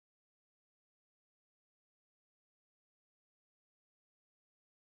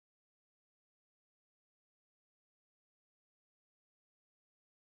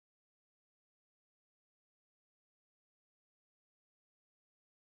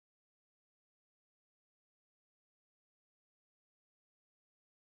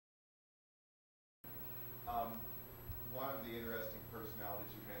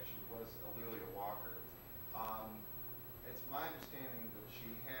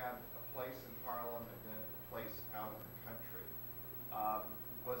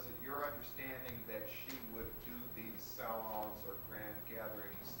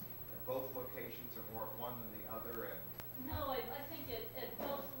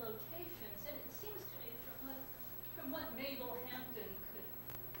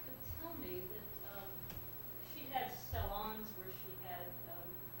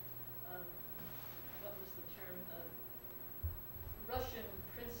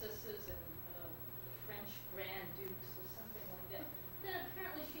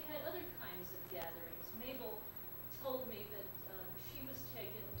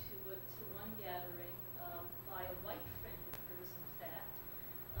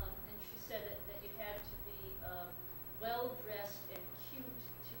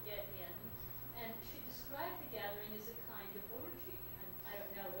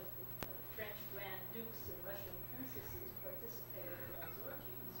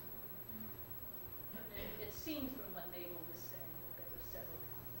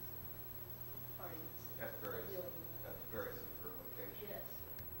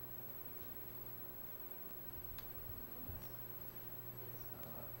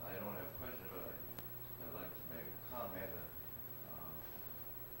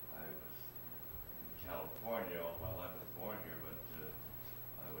California all my life. I was born here, but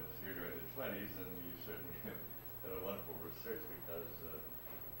I was here during the 20s, and you certainly have done a wonderful research because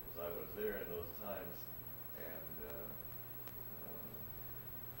I was there in those times, and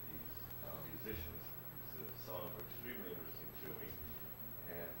these musicians, these songs were extremely interesting to me,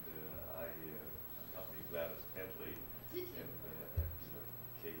 and I accompanied Gladys Bentley at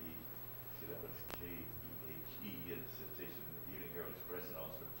KE, see that was KEHE at the station, the Evening Herald Express, and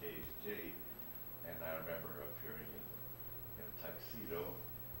also KHJ, and I remember appearing in a tuxedo,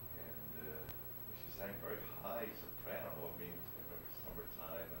 and she sang very high soprano. I mean, I remember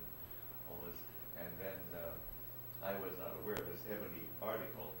Summertime and all this. And then I was not aware of this Ebony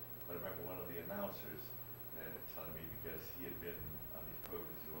article, but I remember one of the announcers telling me, because he had been on these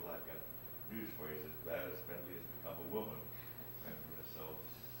programs, he said, well, I've got news for you. He says, Gladys Bentley has become a woman. And so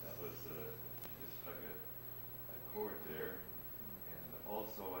that was, it struck a chord there. And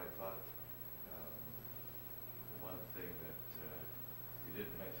also I thought, one thing that you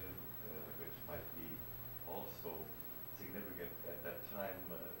didn't mention, which might be also significant at that time,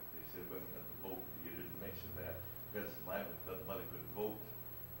 they said women had to vote. You didn't mention that because my mother couldn't vote,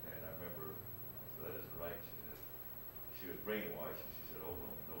 and I remember, so that isn't right. She was brainwashed. She said, "Oh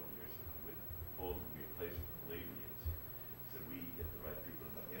well, no, dear, so with vote would be a place for the lady." And she said, "We get the right people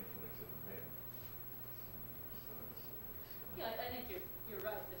and the influence of the men." So yeah, I think you're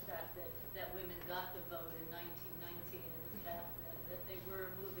right. The fact that women got the vote in 1919, and the fact that they were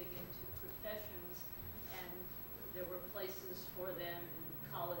moving into professions, and there were places for them in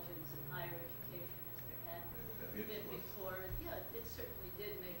colleges and higher education as there had been before. Yeah, it certainly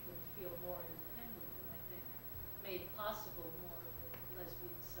did make them feel more independent, and I think made possible more of the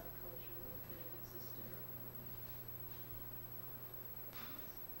lesbian subculture that had existed.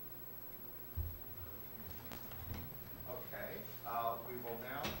 Okay, we will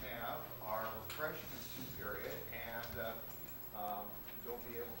now have our refreshments period, and you'll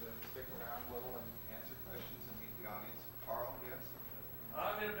be able to stick around a little and answer questions and meet the audience. Carl, yes?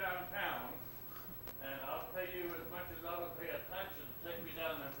 I live downtown, and I'll pay you as much as I would pay a taxi to take me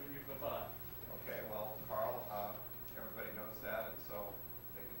down there when you go by. Okay, well, Carl, everybody knows that, and so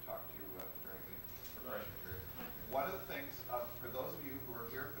they can talk to you during the refreshment period. One of the things, for those of you who are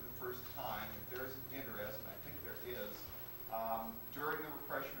here for the first time, if there's an interest, and I think there is, during the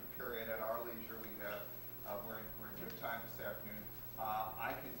refreshment period at our leisure, we have, we're in good time this afternoon,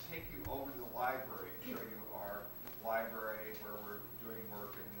 I can take you over to the library and show you our library where we're doing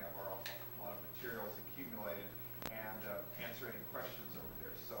work, and we have a lot of materials accumulated, and answer any questions over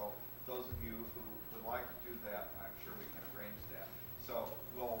there. So those of you who would like to do that, I'm sure we can arrange that. So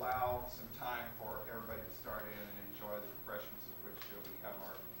we'll allow some time for everybody to start in and enjoy the refreshments, of which we have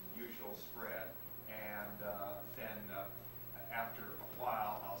our usual spread. And then after a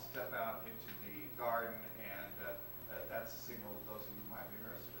while, I'll step out into the garden, and that's a signal that those of you who might be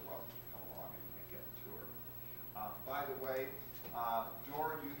interested are welcome to come along and get the tour. By the way,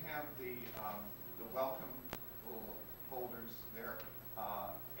 Dora, do you have the welcome little folders there?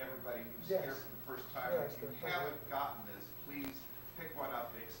 Everybody who's here for the first time, if you haven't gotten this, please pick one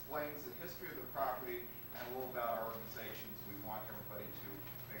up. It explains the history of the property and a little about our organizations. We want everybody to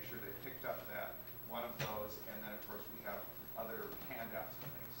make sure they picked up one of those, and then of course we have other handouts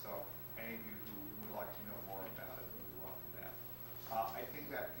and things. So any of you who would like to know more about it, we welcome that. I think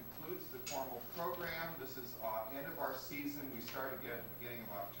that concludes the formal program. This is end of our season. We start again at the beginning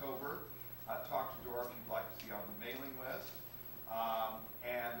of October. Talk to Dora if you'd like to be on the mailing list.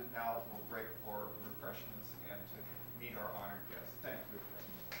 And now we'll break for refreshments and to meet our honored guests. Thank you.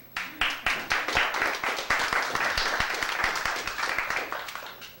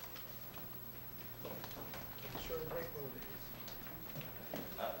 Sure, break one of these.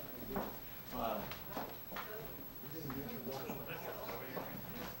 You didn't use your watch.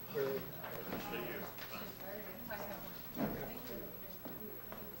 Really?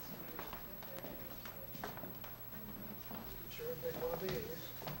 Sure, break one of these.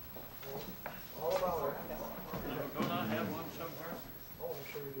 All about it. Don't I have one somewhere? Oh, I'm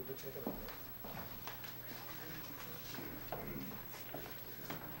sure you do, but take it.